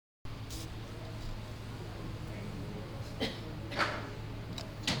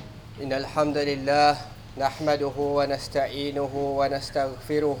إن الحمد لله نحمده ونستعينه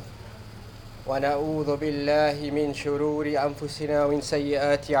ونستغفره ونعوذ بالله من شرور أنفسنا ومن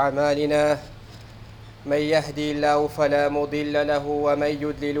سيئات أعمالنا من يهدي الله فلا مضل له ومن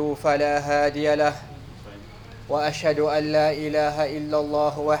يضلل فلا هادي له وأشهد أن لا إله إلا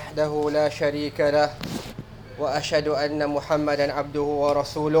الله وحده لا شريك له وأشهد أن محمدا عبده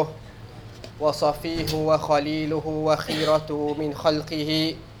ورسوله وصفيه وخليله وخيرته من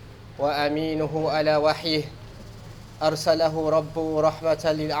خلقه وأمينه على وحيه أرسله ربه رحمة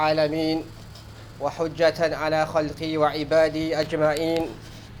للعالمين وحجة على خلقه وعباده أجمعين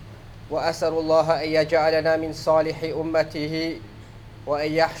وأسأل الله أن يجعلنا من صالح أمته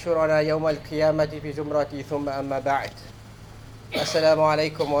وأن يحشرنا يوم القيامة في زمرته ثم أما بعد السلام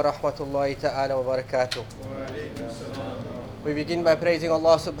عليكم ورحمة الله تعالى وبركاته. We begin by praising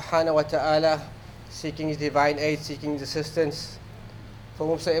Allah subhanahu wa ta'ala, seeking His divine aid, seeking His assistance. For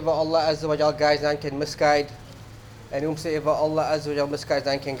whomsoever Allah Azza wa Jal guides, none can misguide, and whomsoever Allah Azza wa Jal misguides,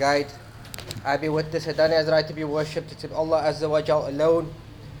 none can guide. I be witness that none has right to be worshipped except Allah Azza wa Jal alone,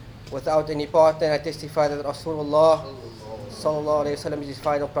 without any partner, and I testify that Rasulullah sallallahu alayhi wa sallam is His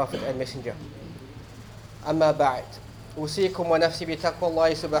final prophet and messenger. Amma ba'd. أوصيكم ونفسي بتقوى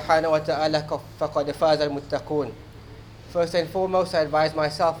الله سبحانه وتعالى فقد فاز المتقون. First and foremost, I advise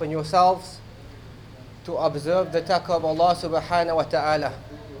myself and yourselves to observe the taqwa of Allah subhanahu wa ta'ala,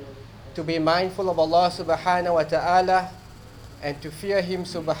 to be mindful of Allah subhanahu wa ta'ala, and to fear Him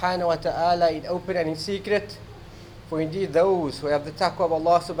subhanahu wa ta'ala in open and in secret. For indeed those who have the taqwa of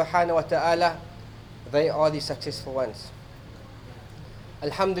Allah subhanahu wa ta'ala, they are the successful ones.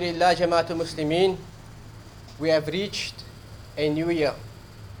 Alhamdulillah, Jamaatul Muslimin, we have reached a new year.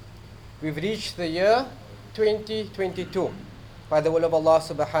 We've reached the year 2022 by the will of Allah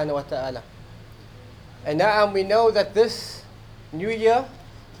subhanahu wa ta'ala. And now we know that this new year,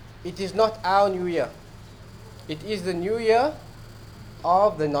 it is not our new year. It is the new year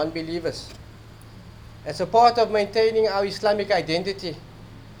of the non-believers. And so part of maintaining our Islamic identity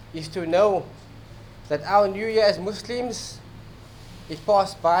is to know that our new year as Muslims, it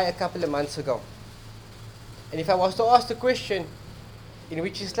passed by a couple of months ago. And if I was to ask the question, in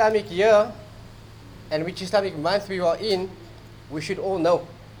which Islamic year and which Islamic month we are in, we should all know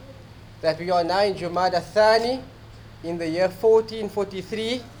that we are now in Jumada Thani in the year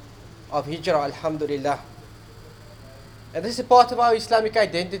 1443 of Hijrah, Alhamdulillah. And this is part of our Islamic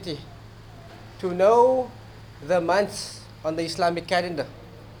identity, to know the months on the Islamic calendar.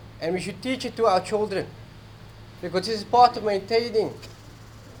 And we should teach it to our children, because this is part of maintaining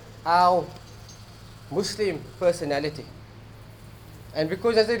our Muslim personality. And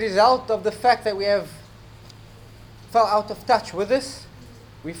because as a result of the fact that we have fell out of touch with this,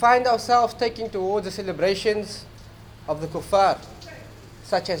 we find ourselves taking towards the celebrations of the kuffar,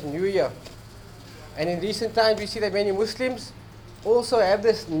 such as New Year. And in recent times we see that many Muslims also have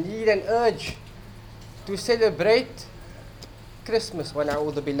this need and urge to celebrate Christmas, wa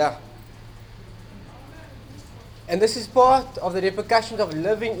na'udhu billah. And this is part of the repercussions of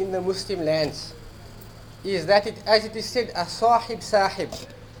living in the Muslim lands, is that it, as it is said, as-sahib sahib,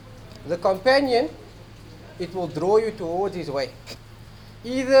 the companion, it will draw you towards his way.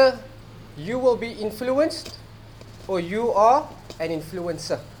 Either you will be influenced or you are an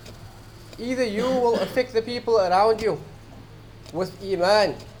influencer. Either you will affect the people around you with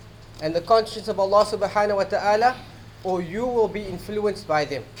iman and the conscience of Allah subhanahu wa ta'ala, or you will be influenced by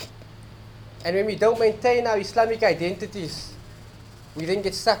them. And when we don't maintain our Islamic identities, we then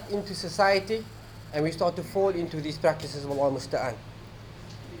get sucked into society and we start to fall into these practices of Allah Musta'an.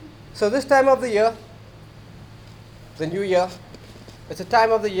 So this time of the year, the new year, it's a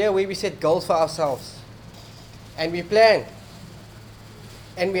time of the year where we set goals for ourselves. And we plan.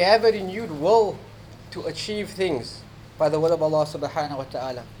 And we have a renewed will to achieve things by the will of Allah subhanahu wa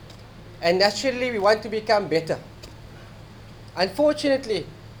ta'ala. And naturally we want to become better. Unfortunately,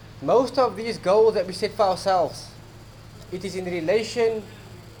 most of these goals that we set for ourselves, it is in relation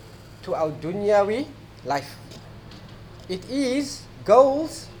to our dunyawi life. It is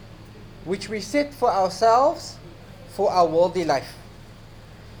goals which we set for ourselves for our worldly life.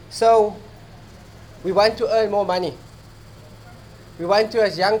 So, we want to earn more money. We want to,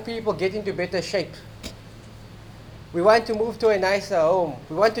 as young people, get into better shape. We want to move to a nicer home.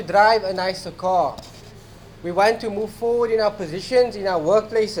 We want to drive a nicer car. We want to move forward in our positions, in our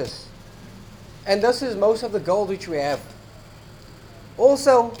workplaces. And this is most of the goals which we have.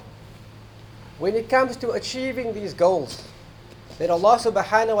 Also, when it comes to achieving these goals, then Allah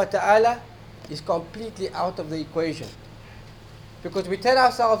subhanahu wa ta'ala is completely out of the equation. Because we tell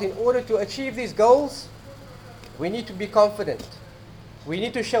ourselves in order to achieve these goals, we need to be confident. We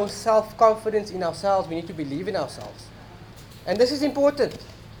need to show self-confidence in ourselves. We need to believe in ourselves. And this is important,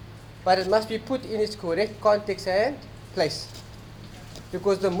 but it must be put in its correct context and place.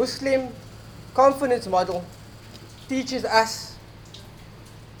 Because the Muslim confidence model teaches us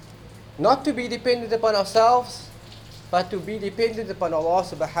not to be dependent upon ourselves, but to be dependent upon Allah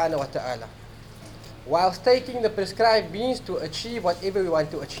subhanahu wa ta'ala, whilst taking the prescribed means to achieve whatever we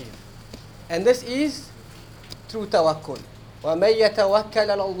want to achieve. And this is through tawakkul. وَمَن يَتَوَكَّلَ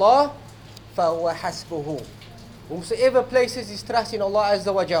عَلَى اللَّهِ فَهُوَ حَسْبُهُ. Whomsoever places his trust in Allah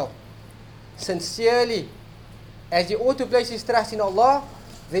Azza wa Jal, sincerely, as he ought to place his trust in Allah,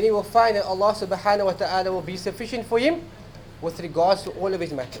 then he will find that Allah subhanahu wa ta'ala will be sufficient for him with regards to all of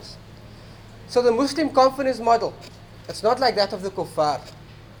his matters. So the Muslim confidence model, it's not like that of the kuffar.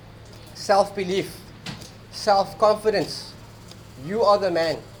 Self-belief, self-confidence. You are the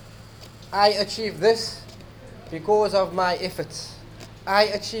man. I achieved this because of my efforts. I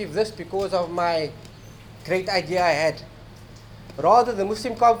achieved this because of my great idea I had. Rather, the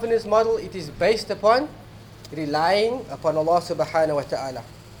Muslim confidence model, it is based upon relying upon Allah subhanahu wa ta'ala.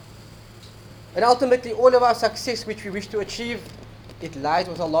 And ultimately, all of our success which we wish to achieve, it lies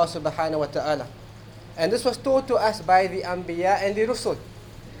with Allah subhanahu wa ta'ala. And this was taught to us by the Anbiya and the Rusul.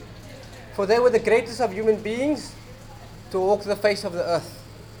 For they were the greatest of human beings to walk the face of the earth.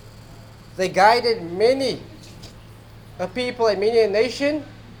 They guided many a people and many a nation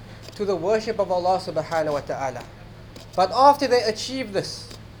to the worship of Allah subhanahu wa ta'ala. But after they achieved this,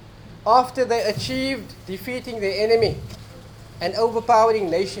 after they achieved defeating their enemy and overpowering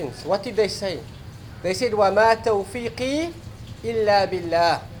nations, what did they say? They said, وَمَا تَوْفِيقِي إِلَّا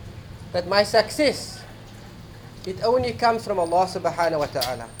بِاللَّهِ. That my success, it only comes from Allah subhanahu wa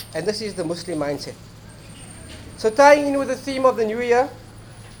ta'ala. And this is the Muslim mindset. So tying in with the theme of the new year,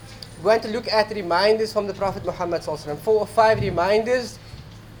 we're going to look at reminders from the Prophet Muhammad sallallahu alaihi wasallam. 4 or 5 reminders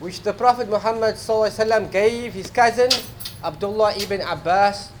which the Prophet Muhammad sallallahu alaihi wasallam gave his cousin Abdullah ibn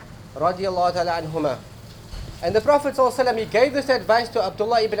Abbas radiyallahu ta'ala anhuma. And the Prophet sallallahu alaihi wasallam, he gave this advice to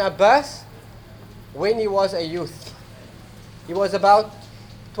Abdullah ibn Abbas when he was a youth. He was about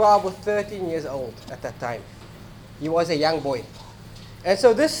 12 or 13 years old at that time. He was a young boy. And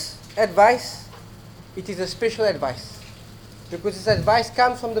so this advice, it is a special advice. Because this advice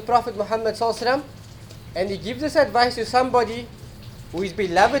comes from the Prophet Muhammad sallallahu alaihi wasallam, and he gives this advice to somebody who is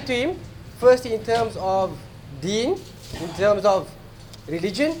beloved to him, first in terms of deen, in terms of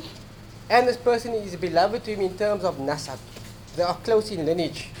religion, and this person is beloved to him in terms of nasab. They are close in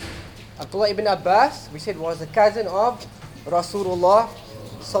lineage. Abdullah ibn Abbas, we said, was a cousin of Rasulullah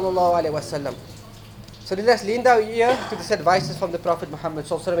sallallahu alaihi wasallam. So let us lend our ear to this advices from the Prophet Muhammad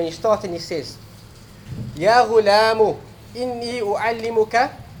sallallahu alaihi wasallam. And he starts and he says, Ya ghulamu, inni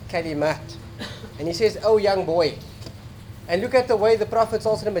u'allimuka kalimat. And he says, oh young boy. And look at the way the Prophet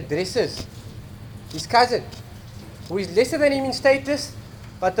sallallahu alaihi wasallam addresses his cousin, who is lesser than him in status,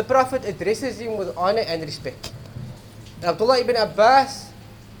 but the Prophet addresses him with honor and respect. And Abdullah ibn Abbas,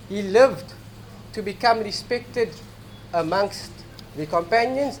 he lived to become respected amongst the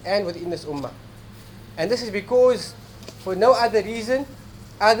companions and within this ummah. And this is because, for no other reason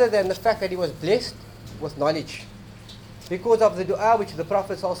other than the fact that he was blessed with knowledge, because of the dua which the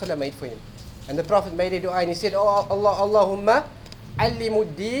Prophet ﷺ made for him. And the Prophet made a dua and he said, oh Allah, Allahumma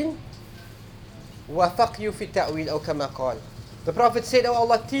allimuddin wa faqyu fi ta'wil, or kama qal. The Prophet said, oh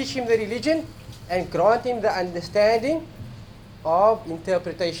Allah, teach him the religion and grant him the understanding of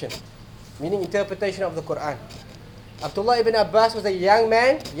interpretation, meaning interpretation of the Quran. Abdullah ibn Abbas was a young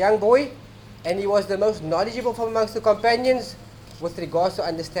man, young boy, and he was the most knowledgeable from amongst the companions with regards to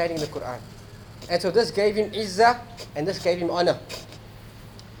understanding the Quran. And so this gave him izzah, and this gave him honor.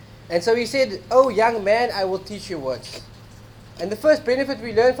 And so he said, oh young man, I will teach you words. And the first benefit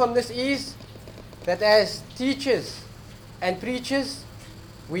we learn from this is that as teachers and preachers,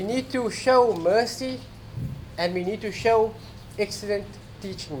 we need to show mercy and we need to show excellent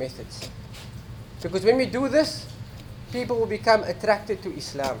teaching methods. Because when we do this, people will become attracted to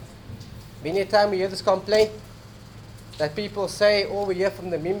Islam. Many a time we hear this complaint that people say, all we hear from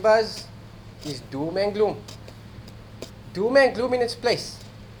the mimbars is doom and gloom. Doom and gloom in its place.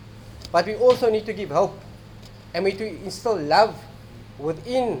 But we also need to give hope. And we need to instill love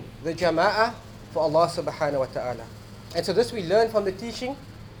within the jama'ah for Allah subhanahu wa ta'ala. And so this we learn from the teaching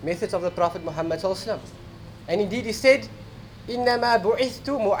methods of the Prophet Muhammad sallallahu alaihi wasallam. And indeed he said, إِنَّمَا بُعِثْتُ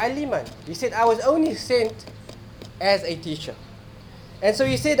مُعَلِّمًا. He said, I was only sent as a teacher. And so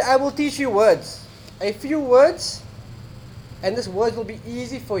he said, I will teach you words. A few words, and this words will be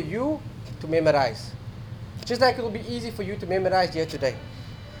easy for you to memorize. Just like it will be easy for you to memorize here today.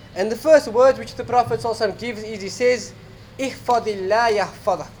 And the first word which the Prophet ﷺ gives is, he says, احفظ الله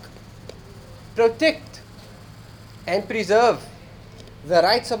يحفظك. Protect and preserve the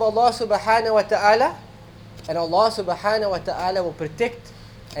rights of Allah subhanahu wa ta'ala, and Allah subhanahu wa ta'ala will protect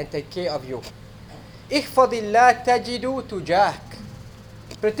and take care of you. احفظ الله تجد تجاهك.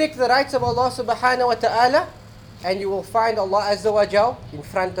 Protect the rights of Allah subhanahu wa ta'ala, and you will find Allah Azza wa Jal in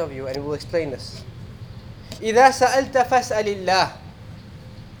front of you, and we will explain this. إذا سألت فاسأل الله.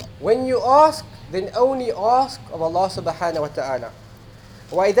 When you ask, then only ask of Allah subhanahu wa ta'ala.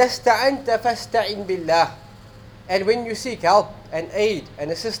 وإذا استعنت فاستعن بالله. And when you seek help and aid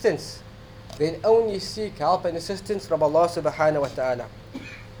and assistance, then only seek help and assistance from Allah subhanahu wa ta'ala.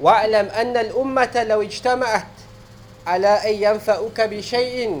 وَاعْلَمْ أَنَّ الْأُمَّةَ لَوْ اجْتَمَعَتْ على أن ينفعوك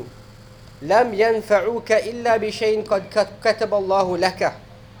بشيء لم ينفعوك إلا بشيء قد كتب الله لك.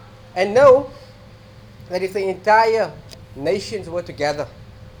 And know that if the entire nations were together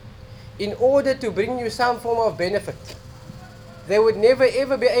in order to bring you some form of benefit, they would never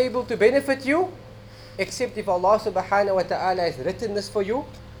ever be able to benefit you except if Allah subhanahu wa ta'ala has written this for you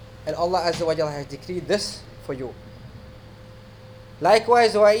and Allah Azza wa Jalla has decreed this for you.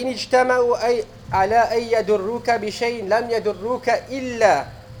 Likewise, وَإِنِ اجْتَمَعُوا على أن يضروك بشيء لم يضروك إلا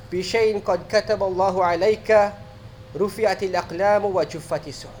بشيء قد كتب الله عليك رفعت الأقلام وجفت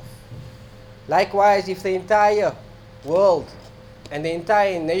الصحف. Likewise, if the entire world and the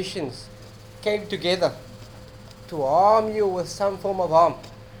entire nations came together to harm you with some form of harm,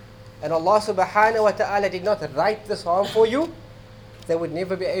 and Allah subhanahu wa ta'ala did not write this harm for you, they would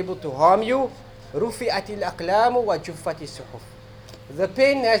never be able to harm you. رفعت الأقلام وجفت الصحف. The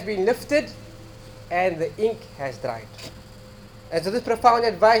pen has been lifted and the ink has dried. And so this profound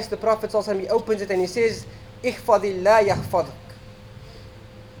advice, the Prophet ﷺ, he opens it and he says, احفظ الله يحفظك.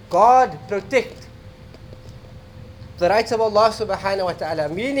 God protect the rights of Allah subhanahu wa ta'ala.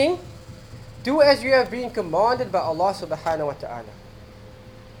 Meaning, do as you have been commanded by Allah subhanahu wa ta'ala.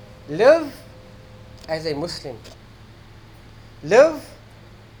 Live as a Muslim. Live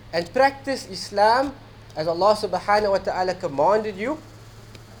and practice Islam as Allah subhanahu wa ta'ala commanded you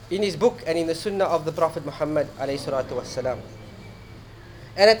in His book and in the Sunnah of the Prophet Muhammad alayhi salatu wassalam.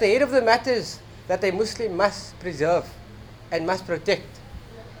 And at the head of the matters that a Muslim must preserve and must protect,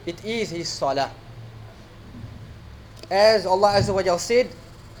 it is his salah. As Allah Azza wa Jal said,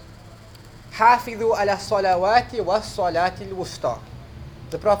 حافظوا على الصلوات والصلاة الوسطى.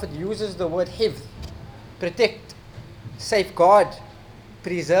 The Prophet uses the word hifz, protect, safeguard,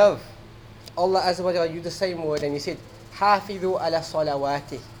 preserve. Allah Azza wa Jalla used the same word and He said, حافظوا على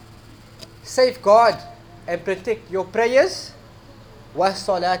الصلوات. Safeguard and protect your prayers,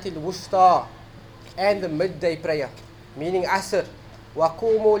 والصلاة الوسطى, and the midday prayer, meaning Asr.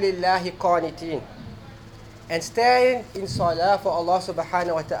 وَقُومُوا لِلَّهِ قَانِتِينَ. And stand in salah for Allah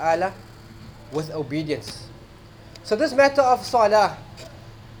subhanahu wa ta'ala with obedience. So this matter of salah,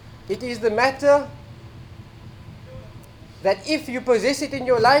 it is the matter that if you possess it in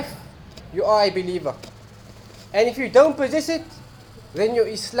your life, you are a believer. And if you don't possess it, then your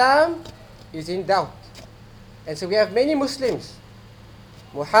Islam is in doubt. And so we have many Muslims,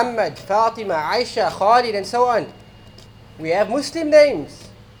 Muhammad, Fatima, Aisha, Khalid, and so on. We have Muslim names,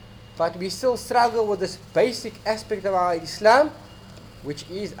 but we still struggle with this basic aspect of our Islam, which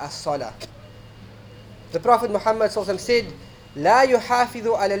is as-salah. The Prophet Muhammad said, لا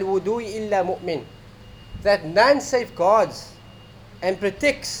يحافظ على الوضوء إلا مؤمن. That none safeguards and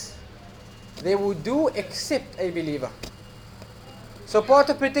protects their wudu except a believer. So part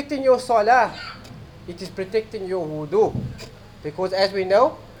of protecting your salah, it is protecting your wudu. Because as we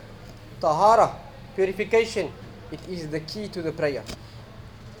know, tahara, purification, it is the key to the prayer.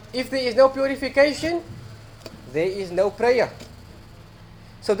 If there is no purification, there is no prayer.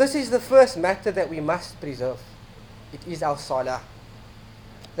 So this is the first matter that we must preserve. It is our salah.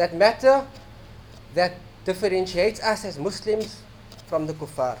 That matter that differentiates us as Muslims from the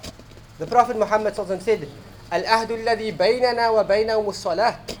kuffar. The Prophet Muhammad said, Al-ahdu alladhi baynana wa baynahum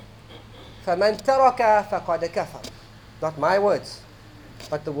as-salah. فَمَنْ تَرَكَ فَقَدْ كَفَرَ. Not my words,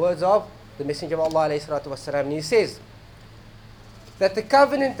 but the words of the Messenger of Allah alayhi salatu wasalam. And he says that the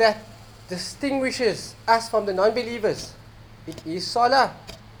covenant that distinguishes us from the non-believers, it is salah.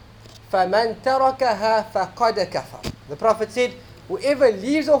 فَمَنْ تَرَكَهَا فَقَدْ كَفَرَ. The Prophet said, whoever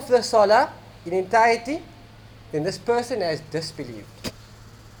leaves off the salah in entirety, then this person has disbelieved.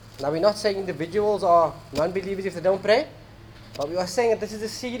 Now we're not saying individuals are non-believers if they don't pray, but we are saying that this is a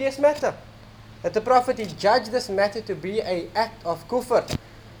serious matter. That the Prophet he judged this matter to be an act of kufr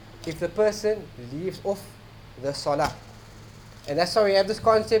if the person leaves off the salah. And that's why we have this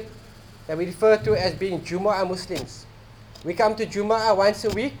concept that we refer to as being Jumu'ah Muslims. We come to Jumu'ah once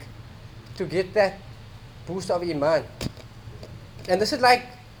a week to get that boost of iman, And this is like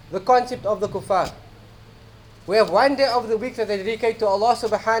the concept of the kuffar. We have one day of the week that they dedicate to Allah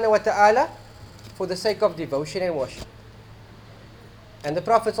subhanahu wa ta'ala for the sake of devotion and worship. And the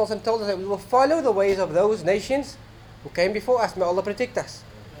Prophet also told us that we will follow the ways of those nations who came before us. May Allah protect us.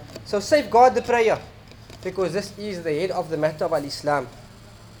 So safeguard the prayer, because this is the head of the matter of Al-Islam.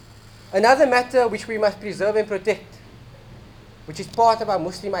 Another matter which we must preserve and protect, which is part of our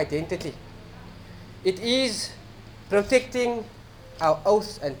Muslim identity, it is protecting our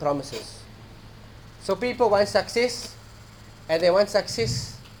oaths and promises. So people want success, and they want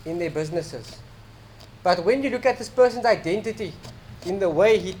success in their businesses. But when you look at this person's identity, in the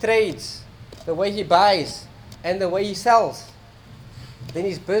way he trades, the way he buys, and the way he sells, then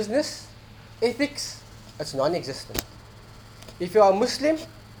his business ethics, it's non-existent. If you are a Muslim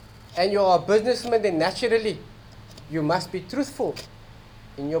and you are a businessman, then naturally you must be truthful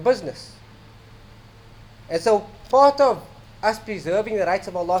in your business. And so part of us preserving the rights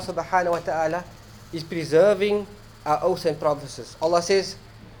of Allah subhanahu wa ta'ala is preserving our oaths and promises. Allah says,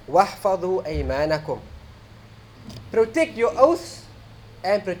 وَاحْفَظُوا أَيْمَانَكُمْ. Protect your oaths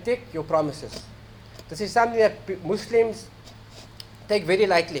and protect your promises. This is something that Muslims take very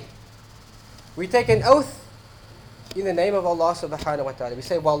lightly. We take an oath in the name of Allah subhanahu wa ta'ala. We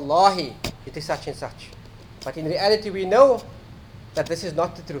say, Wallahi, it is such and such. But in reality, we know that this is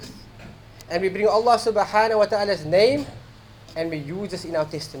not the truth. And we bring Allah subhanahu wa ta'ala's name and we use this in our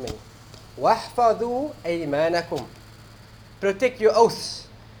testimony. وَاحْفَظُوا أَيْمَانَكُمْ. Protect your oaths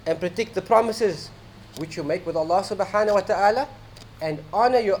and protect the promises which you make with Allah subhanahu wa ta'ala, and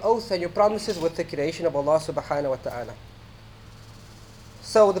honor your oaths and your promises with the creation of Allah subhanahu wa ta'ala.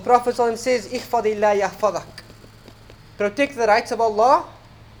 So the Prophet says, احفظ الله يحفظك. Protect the rights of Allah,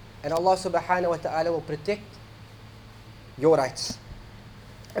 and Allah subhanahu wa ta'ala will protect your rights.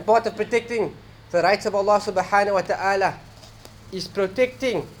 And part of protecting the rights of Allah subhanahu wa ta'ala is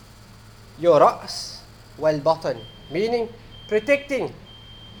protecting your ra's wal batan, meaning protecting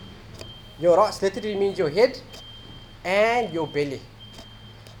your ra's literally means your head and your belly.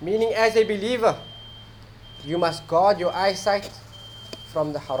 Meaning, as a believer, you must guard your eyesight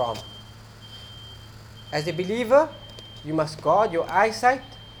from the haram. As a believer, you must guard your eyesight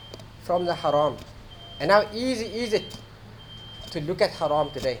from the haram. And how easy is it to look at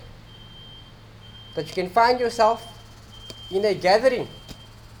haram today? That you can find yourself in a gathering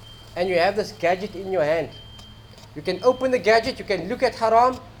and you have this gadget in your hand. You can open the gadget, you can look at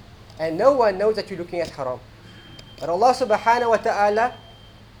haram, and no one knows that you're looking at haram. But Allah subhanahu wa ta'ala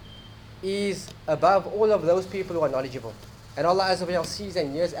is above all of those people who are knowledgeable. And Allah Azza wa Jalla sees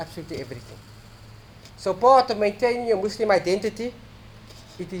and hears absolutely everything. So part of maintaining your Muslim identity,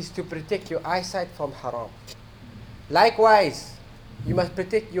 it is to protect your eyesight from haram. Likewise, you must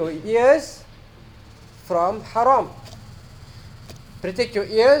protect your ears from haram. Protect your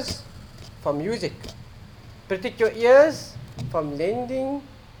ears from music. Protect your ears from lending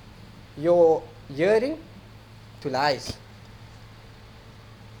your hearing to lies.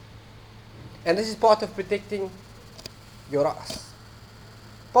 And this is part of protecting your ra's.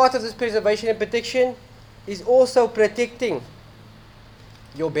 Part of this preservation and protection is also protecting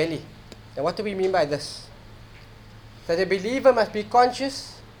your belly. And what do we mean by this? That a believer must be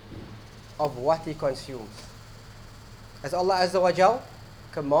conscious of what he consumes. As Allah Azza wa Jal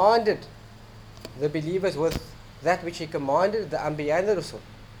commanded the believers with that which He commanded the Anbiya and the Rusul.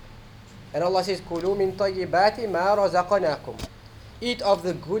 And Allah says, كُلُوا مِن طَيِّبَاتِ مَا رَزَقْنَاكُمْ. Eat of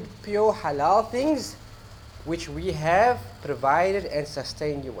the good, pure, halal things which we have provided and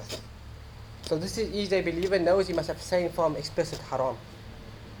sustained you with. So this is a believer knows he must abstain from explicit haram.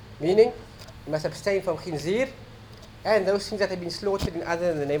 Meaning, he must abstain from khinzir and those things that have been slaughtered in other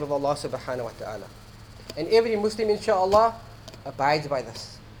than the name of Allah subhanahu wa ta'ala. And every Muslim, inshaAllah, abides by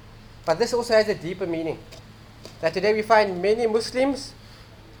this. But this also has a deeper meaning. That today we find many Muslims,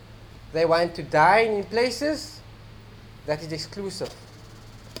 they want to dine in places that is exclusive.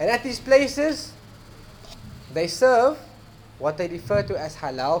 And at these places, they serve what they refer to as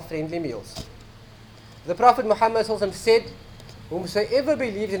halal-friendly meals. The Prophet Muhammad said, whomsoever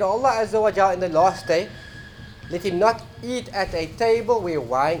believes in Allah Azza wa Jalla in the last day, let him not eat at a table where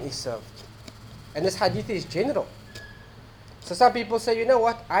wine is served. And this hadith is general. So some people say, you know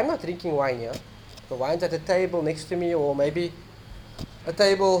what, I'm not drinking wine here. The wine's at a table next to me, or maybe a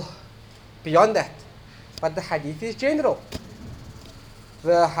table beyond that. But the hadith is general.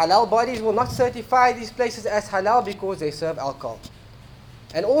 The halal bodies will not certify these places as halal because they serve alcohol.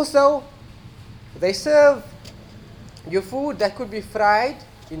 And also, they serve your food that could be fried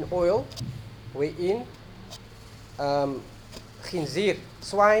in oil, wherein khinzir,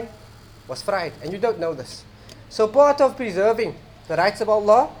 swine, was fried. And you don't know this. So part of preserving the rights of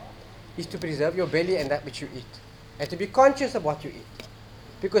Allah is to preserve your belly and that which you eat. And to be conscious of what you eat.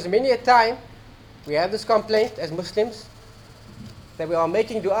 Because many a time, we have this complaint as Muslims, that we are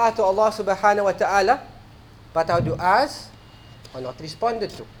making dua to Allah subhanahu wa ta'ala, but our du'as are not responded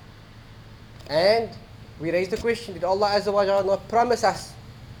to. And we raise the question, did Allah Azza wa Jalla not promise us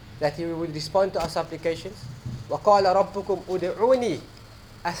that He will respond to our supplications? وَقَالَ رَبُّكُمْ أُدْعُونِي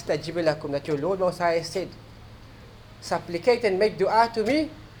أَسْتَجِبْ لَكُمْ, that your Lord Most High said, supplicate and make dua to me,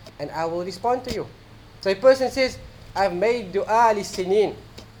 and I will respond to you. So a person says, I've made dua li-sinin.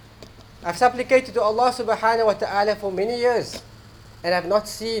 I've supplicated to Allah subhanahu wa ta'ala for many years, and I've not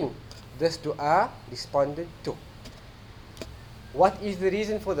seen this dua responded to. What is the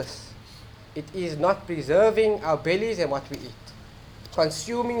reason for this? It is not preserving our bellies and what we eat,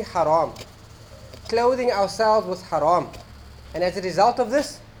 consuming haram, clothing ourselves with haram. And as a result of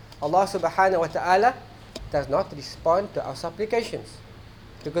this, Allah subhanahu wa ta'ala does not respond to our supplications.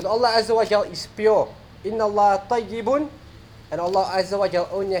 Because Allah Azza wa Jal is pure. Inna Allah tayyibun, and Allah Azza wa Jal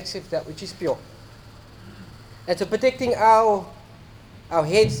only accepts that which is pure. And so protecting our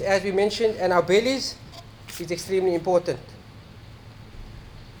heads, as we mentioned, and our bellies is extremely important.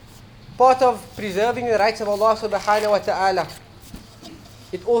 Part of preserving the rights of Allah subhanahu wa ta'ala,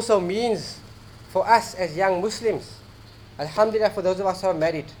 it also means for us as young Muslims, alhamdulillah, for those of us who are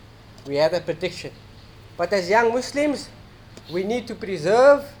married, we have that protection. But as young Muslims, we need to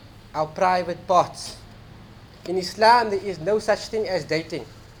preserve our private parts. In Islam, there is no such thing as dating.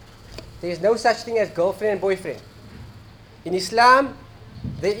 There is no such thing as girlfriend and boyfriend. In Islam,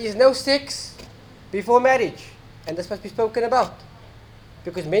 there is no sex before marriage, and this must be spoken about.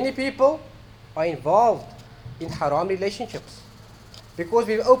 Because many people are involved in haram relationships. Because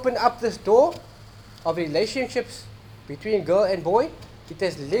we've opened up this door of relationships between girl and boy, it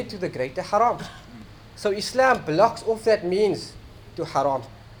has led to the greater haram. So Islam blocks off that means to haram.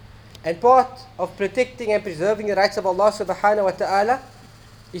 And part of protecting and preserving the rights of Allah subhanahu wa ta'ala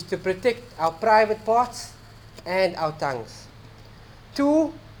is to protect our private parts and our tongues.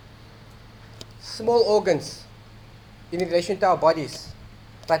 Two small organs in relation to our bodies.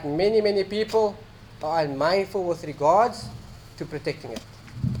 But many people are unmindful with regards to protecting it.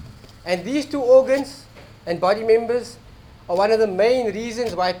 And these two organs and body members are one of the main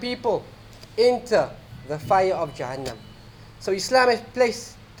reasons why people enter the fire of Jahannam. So Islam has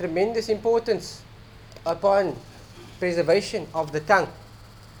placed tremendous importance upon preservation of the tongue.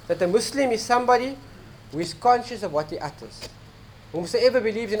 That a Muslim is somebody who is conscious of what he utters. Whomsoever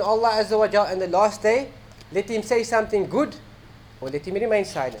believes in Allah Azza wa Jal and the last day, let him say something good or let him remain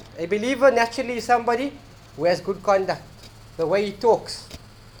silent. A believer naturally is somebody who has good conduct. The way he talks,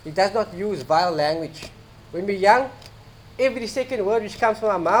 he does not use vile language. When we're young, every second word which comes from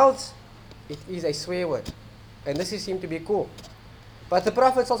our mouths, it is a swear word. And this is seemed to be cool. But the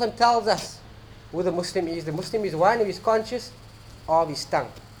Prophet also tells us who the Muslim is. The Muslim is one who is conscious of his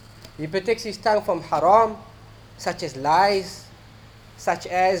tongue. He protects his tongue from haram, such as lies, such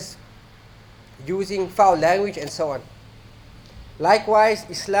as using foul language, and so on. Likewise,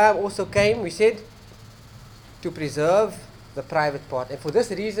 Islam also came, we said, to preserve the private part. And for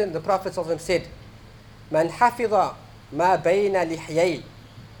this reason, the Prophet said, Man hafidha ma bayna lihyay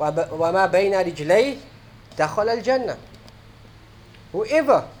wa ma bayna rijlay dakhala al-jannah.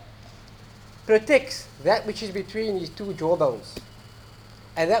 Whoever protects that which is between his two jawbones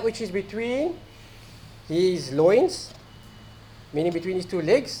and that which is between his loins, meaning between his two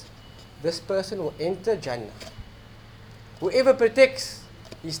legs, this person will enter Jannah. Whoever protects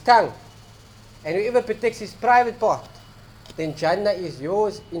his tongue and whoever protects his private part, then Jannah is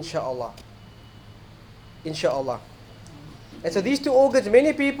yours, inshaAllah. InshaAllah. And so these two organs,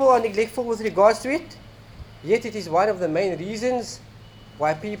 many people are neglectful with regards to it, yet it is one of the main reasons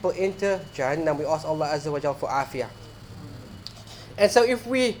why people enter Jahannam. We ask Allah Azza wa Jal for afiyah. And so if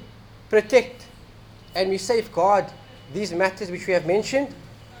we protect and we safeguard these matters which we have mentioned,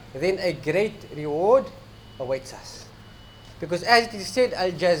 then a great reward awaits us. Because as it is said,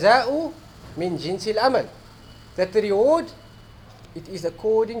 al-jaza'u min jinsil amal, that the reward, it is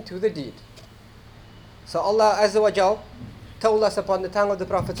according to the deed. So Allah Azza wa Jal told us upon the tongue of the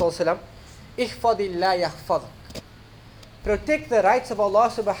Prophet sallallahu alaihi wasallam, ihfadillah yahfadak. Protect the rights of Allah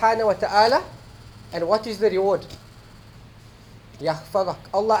subhanahu wa ta'ala, and what is the reward? Yahfadak.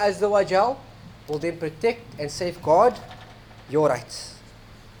 Allah Azza wa Jal will then protect and safeguard your rights.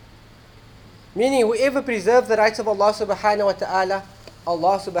 Meaning whoever preserves the rights of Allah subhanahu wa ta'ala,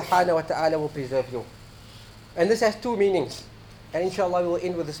 Allah subhanahu wa ta'ala will preserve you. And this has two meanings. And inshallah we will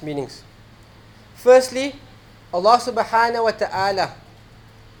end with these meanings. Firstly, Allah subhanahu wa ta'ala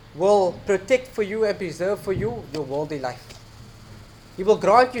will protect for you and preserve for you your worldly life. He will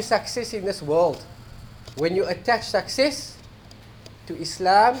grant you success in this world when you attach success to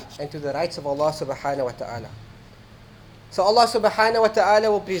Islam and to the rights of Allah subhanahu wa ta'ala. So Allah subhanahu wa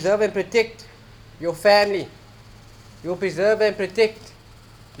ta'ala will preserve and protect your family. He will preserve and protect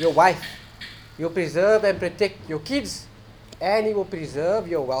your wife. He will preserve and protect your kids. And He will preserve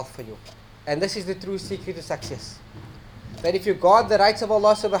your wealth for you. And this is the true secret to success. That if you guard the rights of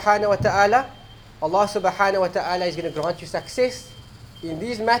Allah subhanahu wa ta'ala, Allah subhanahu wa ta'ala is going to grant you success in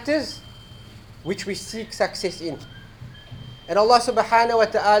these matters which we seek success in. And Allah subhanahu wa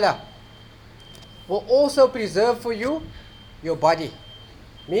ta'ala will also preserve for you your body.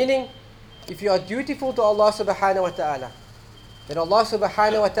 Meaning, if you are dutiful to Allah subhanahu wa ta'ala, then Allah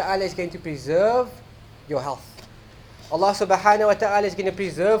subhanahu wa ta'ala is going to preserve your health. Allah subhanahu wa ta'ala is going to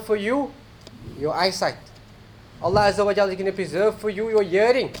preserve for you your eyesight. Allah Azza wa Jalla is going to preserve for you your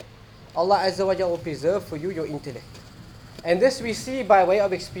hearing. Allah Azza wa Jalla will preserve for you your intellect. And this we see by way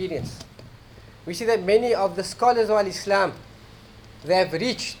of experience. We see that many of the scholars of Islam, they have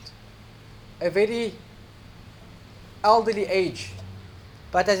reached a very elderly age.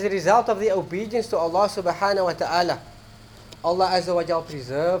 But as a result of their obedience to Allah subhanahu wa ta'ala, Allah Azza wa Jalla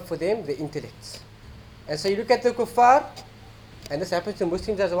preserve for them the intellects. And so you look at the kuffar, and this happens to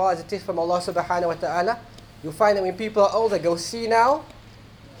Muslims as well as it is from Allah subhanahu wa ta'ala. You find that when people are old, they go senile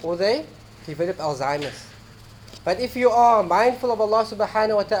or they develop Alzheimer's. But if you are mindful of Allah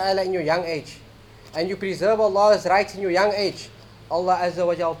subhanahu wa ta'ala in your young age, and you preserve Allah's rights in your young age, Allah Azza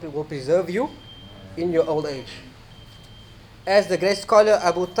wa Jalla will preserve you in your old age. As the great scholar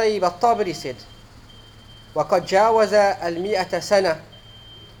Abu Tayyib al-Tabari said, وَقَدْ جَاوَزَ الْمِئَةَ سَنَةً,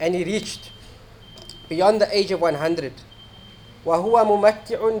 and he reached beyond the age of 100. وَهُوَ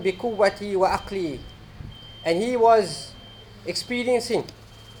مُمَتِّعٌ بِقُوَّتِي وَأَقْلِي, and he was experiencing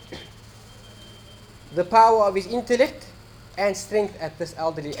the power of his intellect and strength at this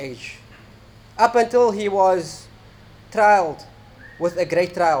elderly age, up until he was trialed with a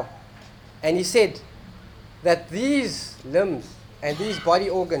great trial. And he said that these limbs and these body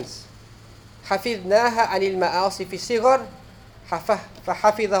organs, حفظناها عن المعاصي في الصغر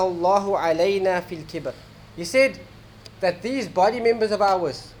فحفظه الله علينا في الكبر. He said that these body members of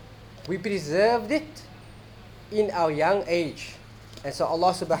ours, we preserved it in our young age. And so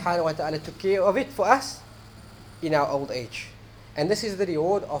Allah subhanahu wa ta'ala took care of it for us in our old age. And this is the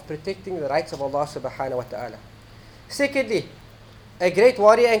reward of protecting the rights of Allah subhanahu wa ta'ala. Secondly, a great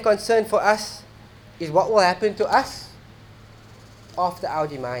worry and concern for us is what will happen to us after our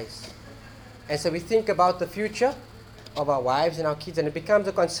demise. And so we think about the future of our wives and our kids, and it becomes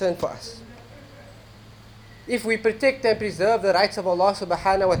a concern for us. If we protect and preserve the rights of Allah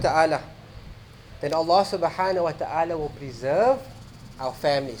subhanahu wa ta'ala, then Allah subhanahu wa ta'ala will preserve our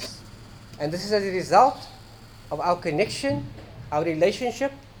families. And this is as a result of our connection, our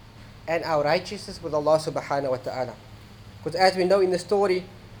relationship, and our righteousness with Allah subhanahu wa ta'ala. Because as we know in the story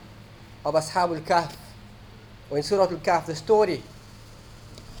of Ashab al-Kahf, or in Surah al-Kahf, the story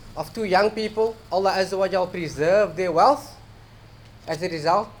of two young people, Allah Azza wa Jalla preserved their wealth as a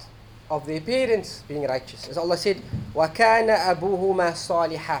result of their parents being righteous. As Allah said, وَكَانَ أَبُوهُمَا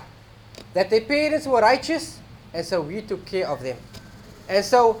صَالِحًا, that their parents were righteous, and so we took care of them. And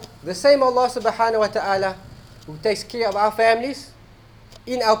so the same Allah subhanahu wa ta'ala who takes care of our families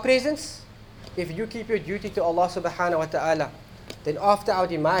in our presence, if you keep your duty to Allah subhanahu wa ta'ala, then after our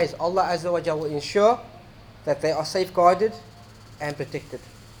demise, Allah Azza wa Jalla will ensure that they are safeguarded and protected.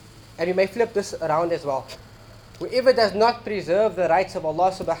 And we may flip this around as well. Whoever does not preserve the rights of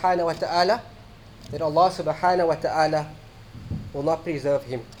Allah subhanahu wa ta'ala, then Allah subhanahu wa ta'ala will not preserve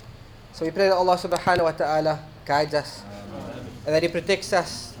him. So we pray that Allah subhanahu wa ta'ala guides us, and that He protects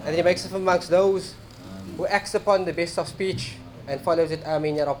us, and that He makes us amongst those who acts upon the best of speech and follows it.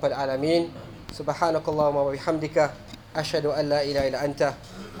 Ameen ya Rabbal Alameen. Subhanakallahumma wa bihamdika ashhadu an la ilaha illa anta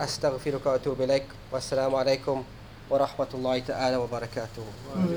astaghfiruka wa atubu ilaik. Wassalamu alaikum wa rahmatullahi ta'ala wa barakatuh.